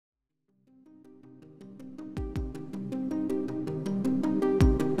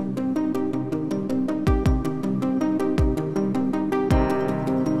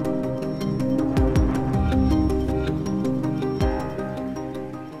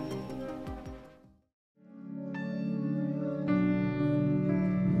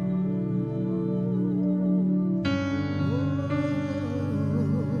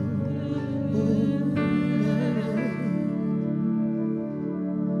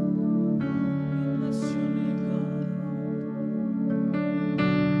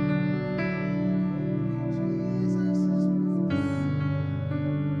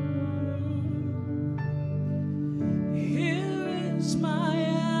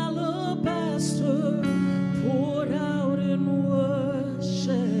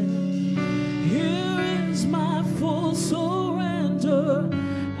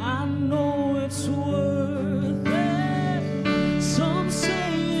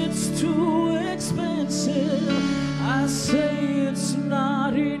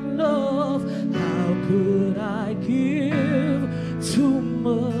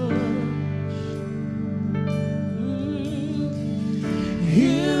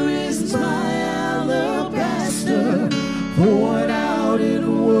Here is my alabaster poured out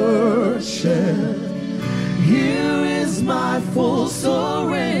in worship. Here is my full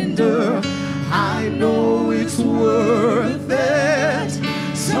surrender. I know it's worth it.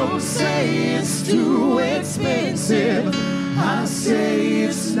 Some say it's too expensive. I say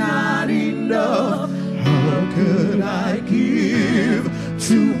it's not enough. How could I give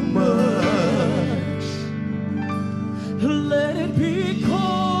too much? Let it be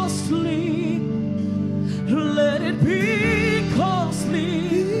costly. Let it be costly.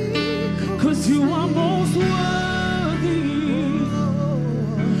 'Cause you are most worthy.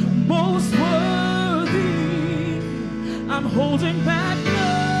 Most worthy. I'm holding back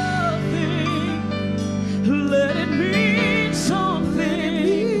nothing. Let it mean something.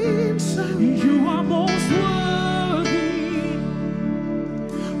 You are most worthy.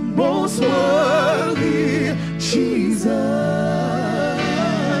 Most worthy, Jesus.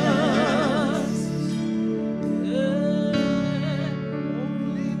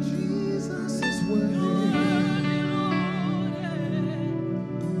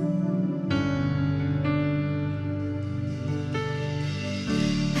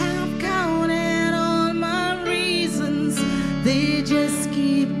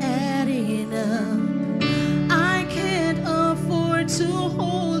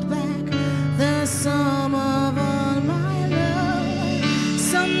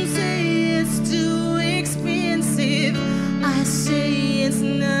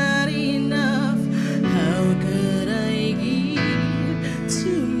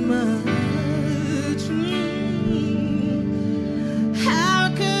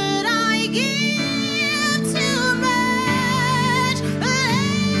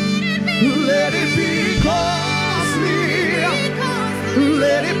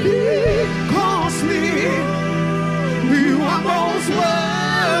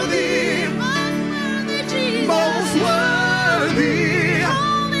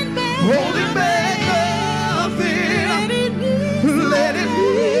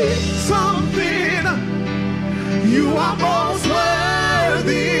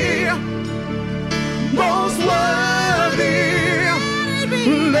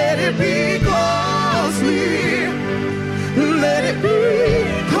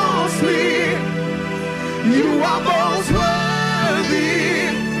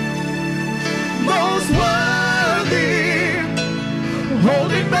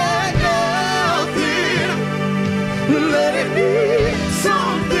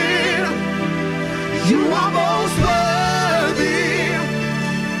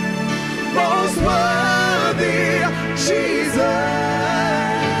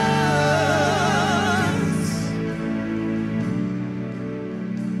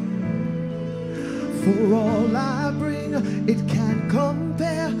 For all I bring, it can't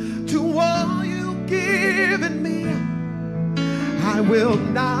compare to all you've given me. I will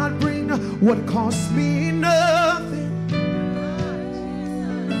not bring what costs me nothing.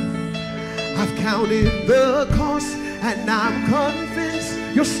 I've counted the cost and I'm convinced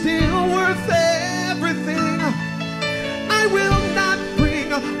you're still worth everything. I will not bring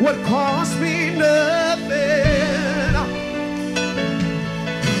what costs me nothing.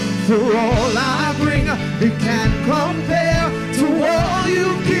 For all I bring, it can't compare to all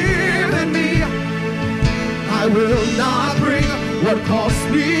you've given me. I will not bring what costs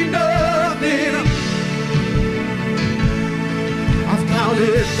me nothing. I've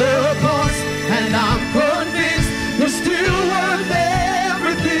counted the cost and I'm convinced you're still worth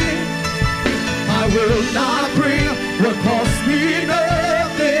everything. I will not bring what costs me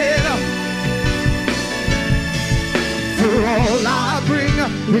nothing. For all I bring,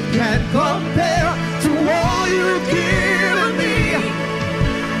 it can't compare to all you've given me.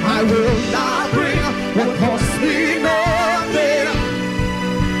 I will not bring what costs me nothing.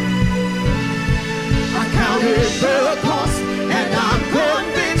 I counted the cost and I'm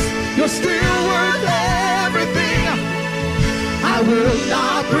convinced you're still worth everything. I will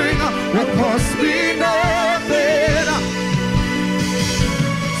not bring what costs me nothing.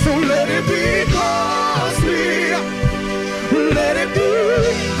 So let it be costly. Let it be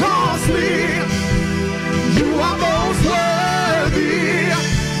costly. You are most worthy.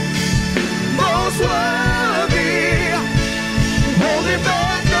 Most worthy. Holding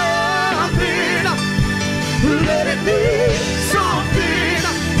back nothing. Let it be something.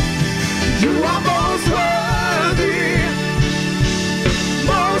 You are most worthy.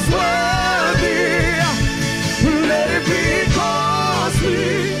 Most worthy.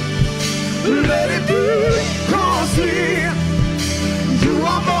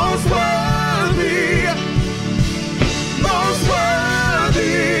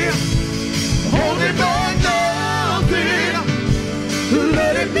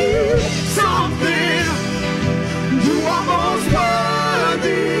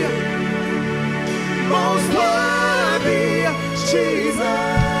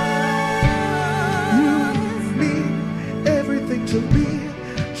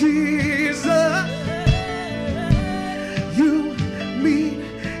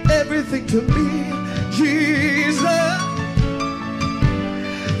 to me, Jesus.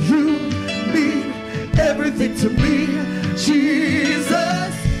 You mean everything to me,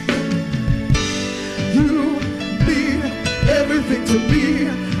 Jesus. You mean everything to me,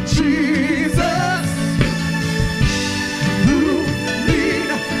 Jesus. You mean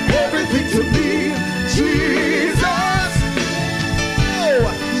everything to me, Jesus. Oh,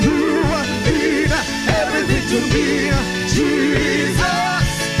 you mean everything to me, Jesus.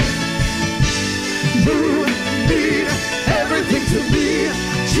 You mean everything to me,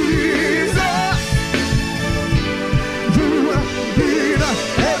 Jesus. You mean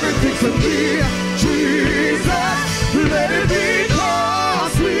everything to me, Jesus. Let it be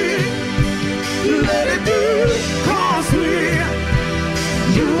costly. Let it be costly.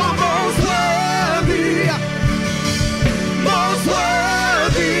 You are most worthy. Most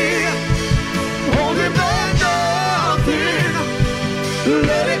worthy. Holding back nothing.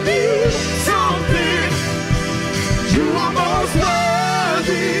 Let it be something. You are most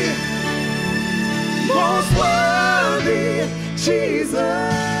worthy. Most worthy, Jesus.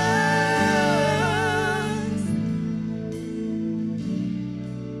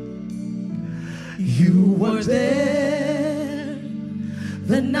 You were there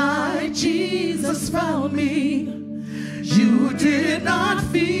the night Jesus found me. You did not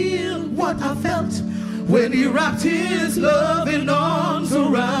feel what I felt when he wrapped his loving arms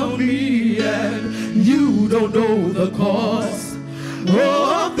around me. And you don't know the cost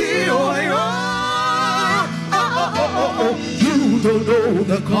of the oil. You don't know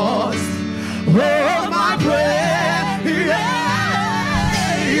the cost of my praise.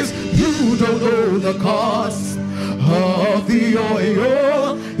 You don't know the cost of the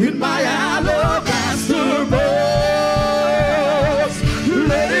oil in my alabaster box.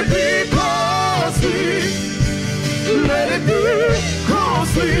 Let it be costly. Let it be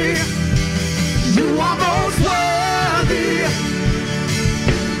costly. You are most worthy.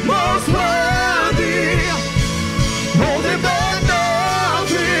 Most worthy. Holding back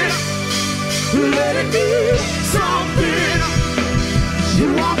nothing. Let it be something. You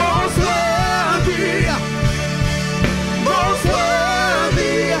are most worthy. Most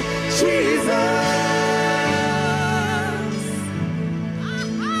worthy, Jesus.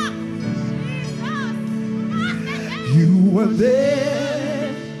 You were there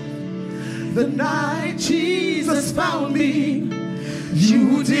the night Jesus found me.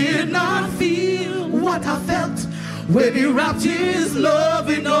 You did not feel what I felt when he wrapped his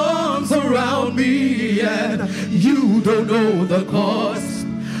loving arms around me. And you don't know the cost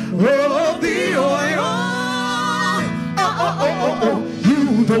of the oil.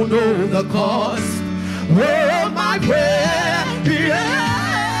 You don't know the cost of my praise.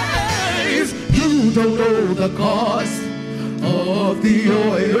 You don't know the cost of the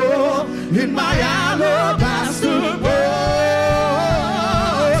oil in my alabaster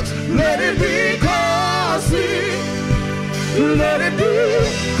box. Let it be costly. Let it be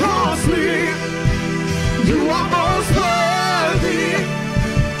costly. You are most worthy.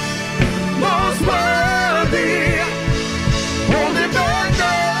 Most worthy. Holding back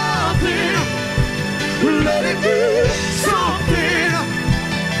nothing. Let it be something.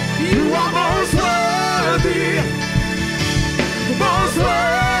 You are most worthy. Most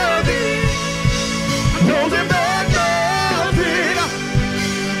worthy. Holding back nothing.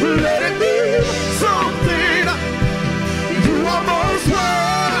 Let it be something. You are most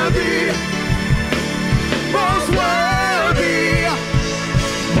worthy. Most worthy.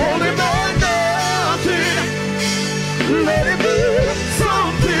 Holding back nothing. Let it be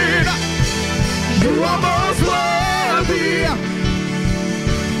something. You are most worthy.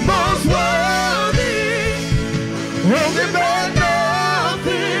 Most worthy. Holding back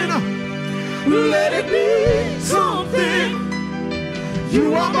nothing. Let it be something.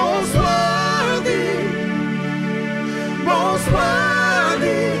 You are most worthy. Most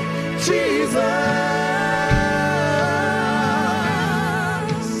worthy, Jesus.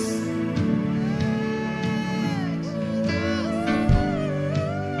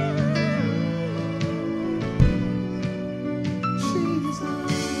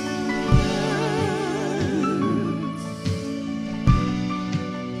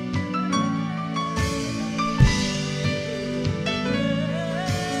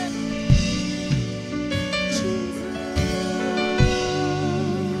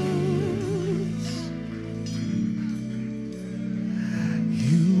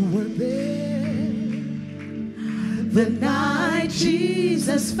 The night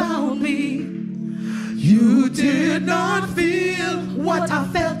Jesus found me, you did not feel what I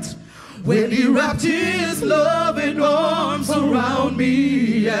felt when he wrapped his loving arms around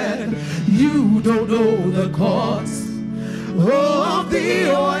me. And You don't know the cost of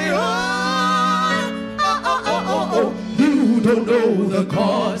the oil. You don't know the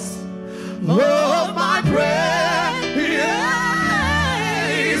cost of my praise.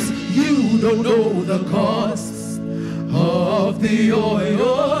 You don't know the cost of the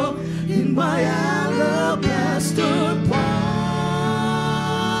oil in my alabaster box.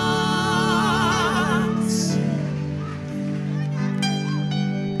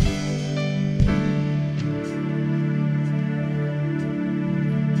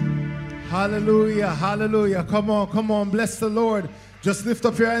 Hallelujah, hallelujah. Come on, bless the Lord. Just lift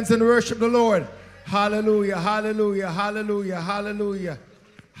up your hands and worship the Lord. Hallelujah, hallelujah, hallelujah, hallelujah,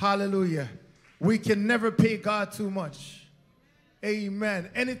 hallelujah. We can never pay God too much.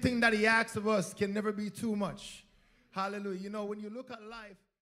 Amen. Anything that he asks of us can never be too much. Hallelujah. You know, when you look at life,